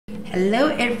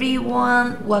Hello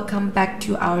everyone, welcome back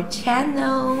to our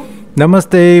channel.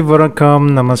 Namaste,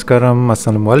 Vanakkam, Namaskaram,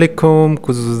 Assalamualaikum,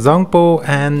 Kuzangpo,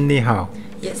 and Ni Hao.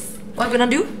 Yes, what we're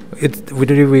gonna do?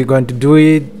 We're going to do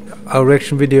a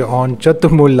reaction video on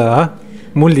Chuttamalle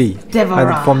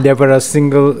Devara. and from Devara's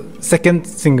second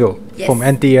single from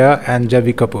NTR and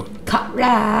Janhvi Kapoor.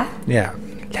 Correct. Yeah,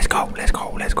 let's go.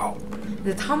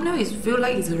 The thumbnail feel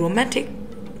like it's a romantic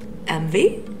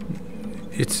MV.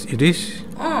 It is.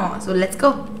 Oh, so let's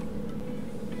go.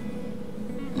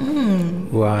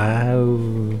 Wow.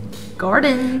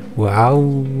 Garden. Wow.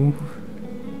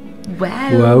 Wow.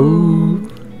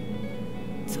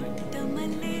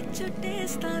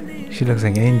 She looks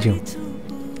like an angel,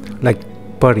 like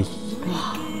Pari.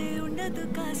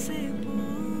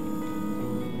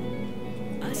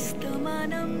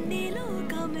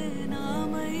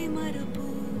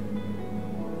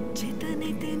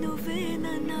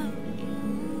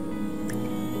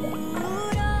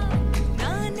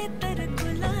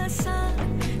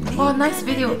 Oh, nice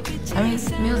video. I mean,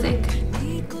 music.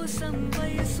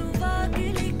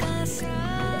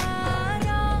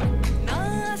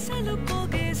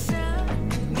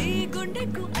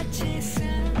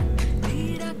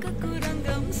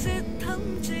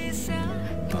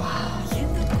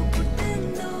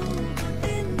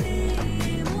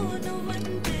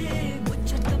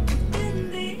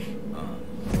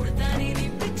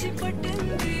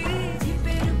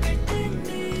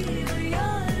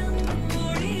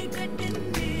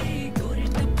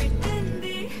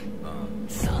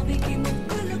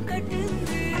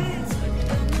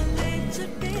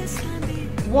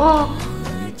 Wow.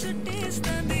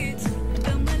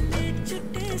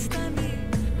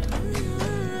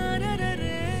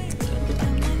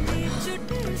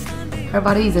 Her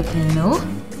body is a piano.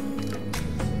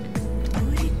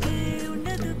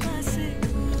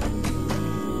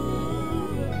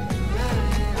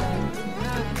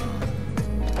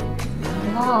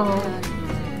 Wow.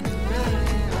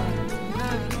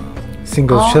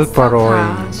 Single Shilpa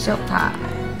Rao. Shilpa.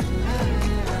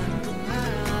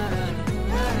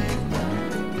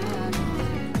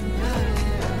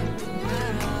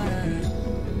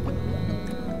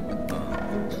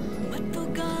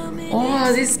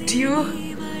 Oh, this too.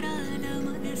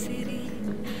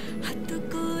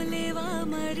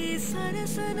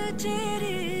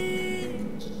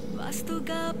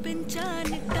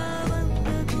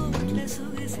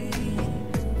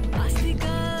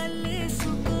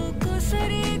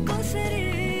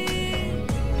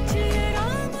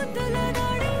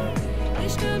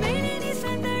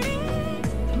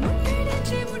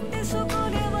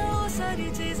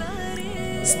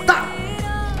 Stop.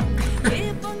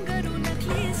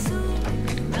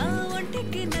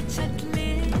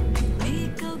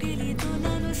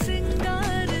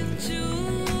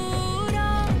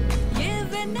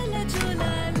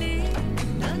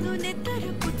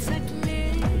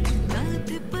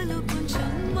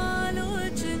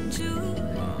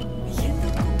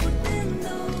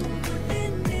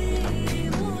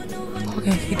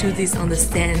 Okay, he do this on the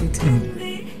stand.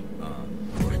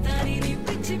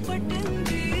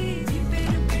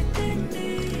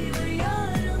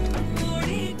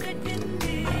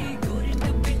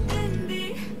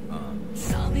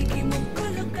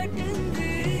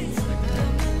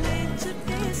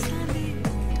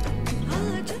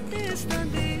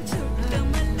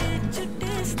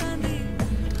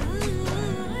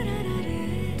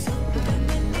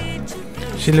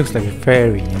 She looks like a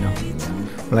fairy,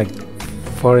 like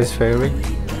forest fairy.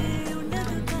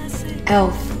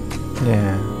 Elf.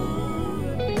 Yeah.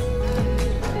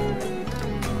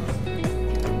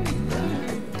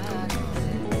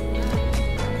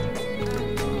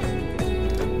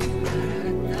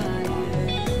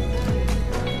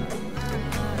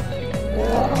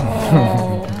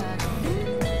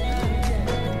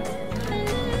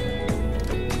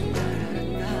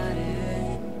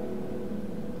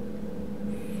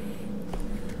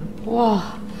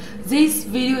 Wow, this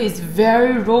video is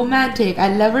very romantic. I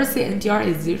never see NTR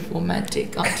is this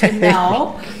romantic until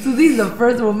now. So this is the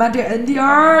first romantic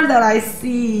NTR that I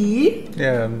see.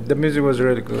 Yeah, the music was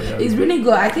really good. Yeah. It's really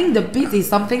good. I think the beat is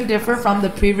something different from the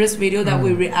previous video that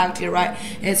we reacted, right?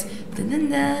 It's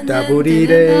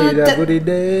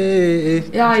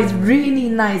yeah, it's really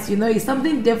nice. It's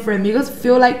something different because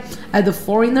feel like as a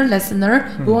foreigner listener,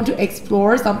 we want to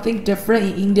explore something different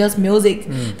in India's music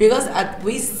because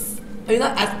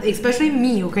especially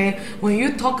me, okay, when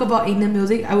you talk about Indian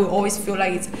music, I will always feel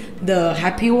like it's the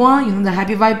happy one, the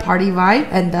happy vibe, party vibe,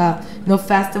 and the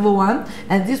festival one.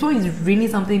 And this one is really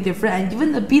something different, and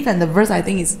even the beat and the verse I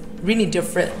think is really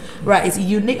different, right? It's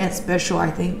unique and special,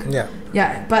 I think.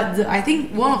 Yeah, but I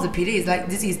think one of the pity is like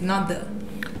this is not the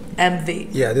MV.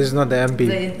 Yeah, this is not the MV.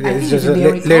 It's just a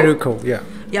lyrical. Yeah.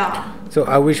 So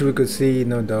I wish we could see, you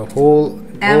know, the whole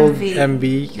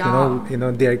MV. You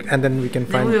know, there, and then we can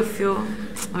find. Then we will feel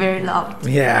very loved.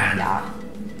 Yeah.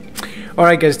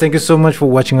 Alright guys, thank you so much for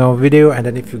watching our video, and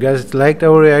then if you guys liked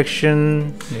our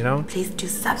reaction, you know, please do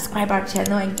subscribe our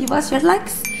channel and give us your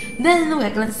likes. Then we're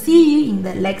gonna see you in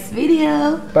the next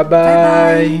video. Bye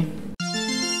bye.